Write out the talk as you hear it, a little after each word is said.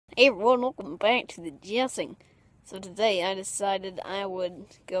Hey everyone, welcome back to the Jessing. So today I decided I would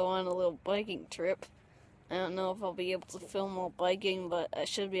go on a little biking trip. I don't know if I'll be able to film while biking, but I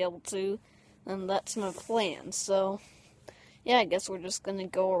should be able to, and that's my plan. So, yeah, I guess we're just gonna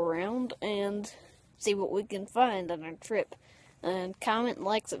go around and see what we can find on our trip. And comment,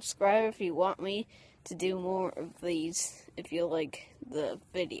 like, subscribe if you want me to do more of these, if you like the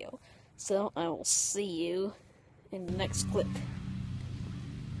video. So, I will see you in the next clip.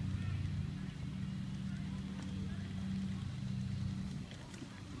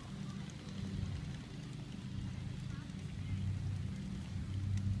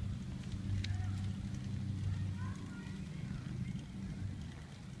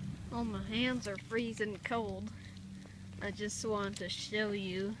 Oh, my hands are freezing cold. I just want to show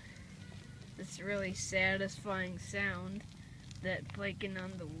you this really satisfying sound that biking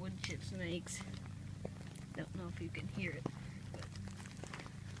on the wood chips makes. Don't know if you can hear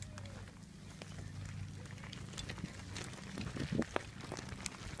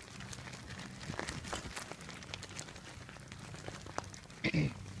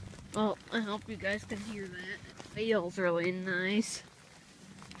it. Well, I hope you guys can hear that. It feels really nice.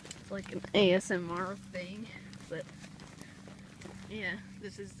 Like an ASMR thing, but yeah,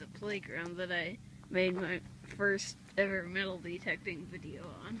 this is the playground that I made my first ever metal detecting video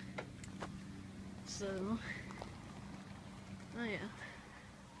on. So, oh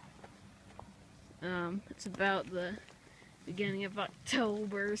yeah, it's about the beginning of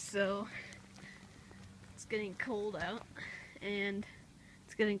October, so it's getting cold out, and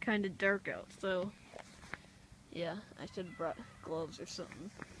it's getting kind of dark out, so yeah, I should have brought gloves or something.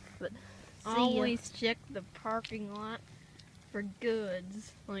 But always check the parking lot for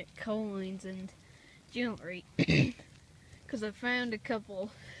goods like coins and jewelry, because I found a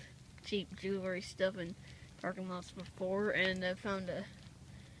couple cheap jewelry stuff in parking lots before, and I found a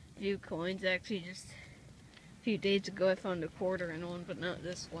few coins. Actually, just a few days ago I found a quarter in one, but not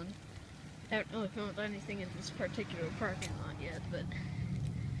this one. I haven't really found anything in this particular parking lot yet, but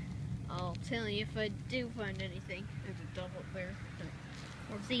I'll tell you if I do find anything. There's a double there.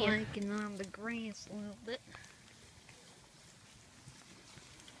 We're biking on the grass a little bit.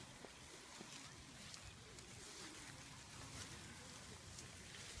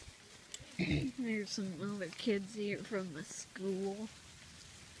 There's some other kids here from the school.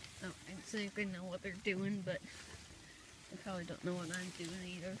 Don't exactly know what they're doing, but they probably don't know what I'm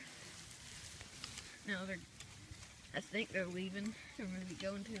doing either. No, I think they're leaving. They're maybe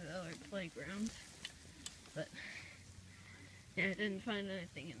going to the other playground. But yeah, I didn't find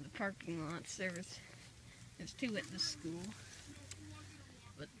anything in the parking lots. There's two at the school,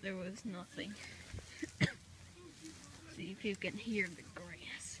 but there was nothing. See if you can hear the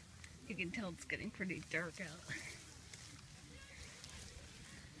grass. You can tell it's getting pretty dark out.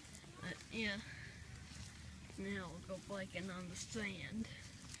 But yeah, now we'll go biking on the sand.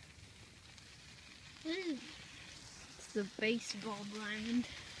 It's the baseball diamond.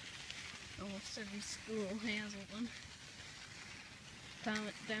 Almost every school has one.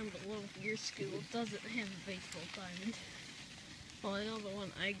 Comment down below if your school doesn't have a baseball diamond. Well, I know the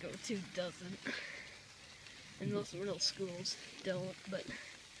one I go to doesn't. And most real schools don't, but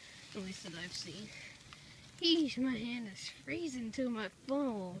at least that I've seen. Eesh, my hand is freezing to my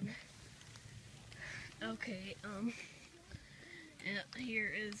phone. Okay, yeah,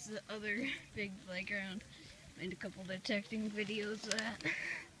 here is the other big playground. Made a couple detecting videos at,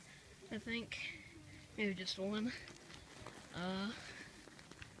 I think. Maybe just one.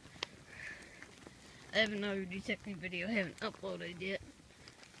 I have another detecting video I haven't uploaded yet,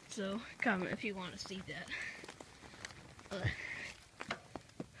 so comment if you want to see that.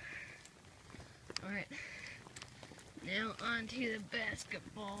 Alright, now on to the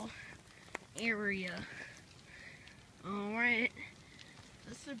basketball area. Alright,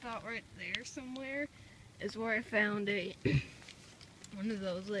 this is about right there somewhere is where I found one of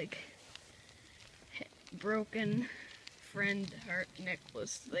those like broken friend heart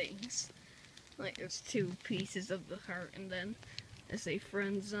necklace things. Like there's two pieces of the heart and then I say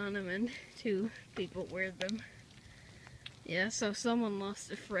friends on them and two people wear them. Yeah, so someone lost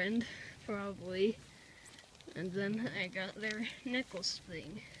a friend probably, and then I got their necklace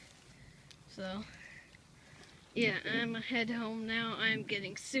thing. So yeah, I'm head home now. I'm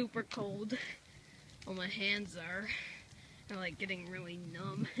getting super cold. Well, my hands are. They're like getting really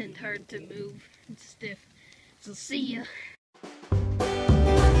numb and hard to move and stiff. So see ya.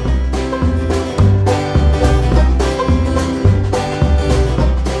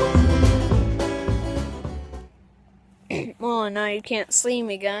 Well, now you can't see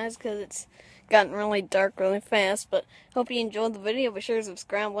me, guys, because it's gotten really dark really fast, but hope you enjoyed the video. Be sure to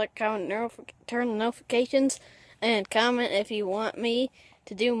subscribe, like, comment, turn the notifications, and comment if you want me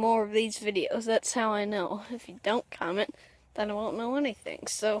to do more of these videos. That's how I know. If you don't comment, then I won't know anything.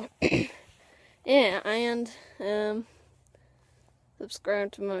 So, yeah, and,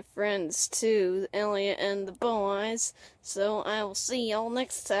 subscribe to my friends too, Elliot and the boys. So I will see y'all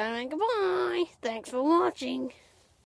next time. Goodbye. Thanks for watching.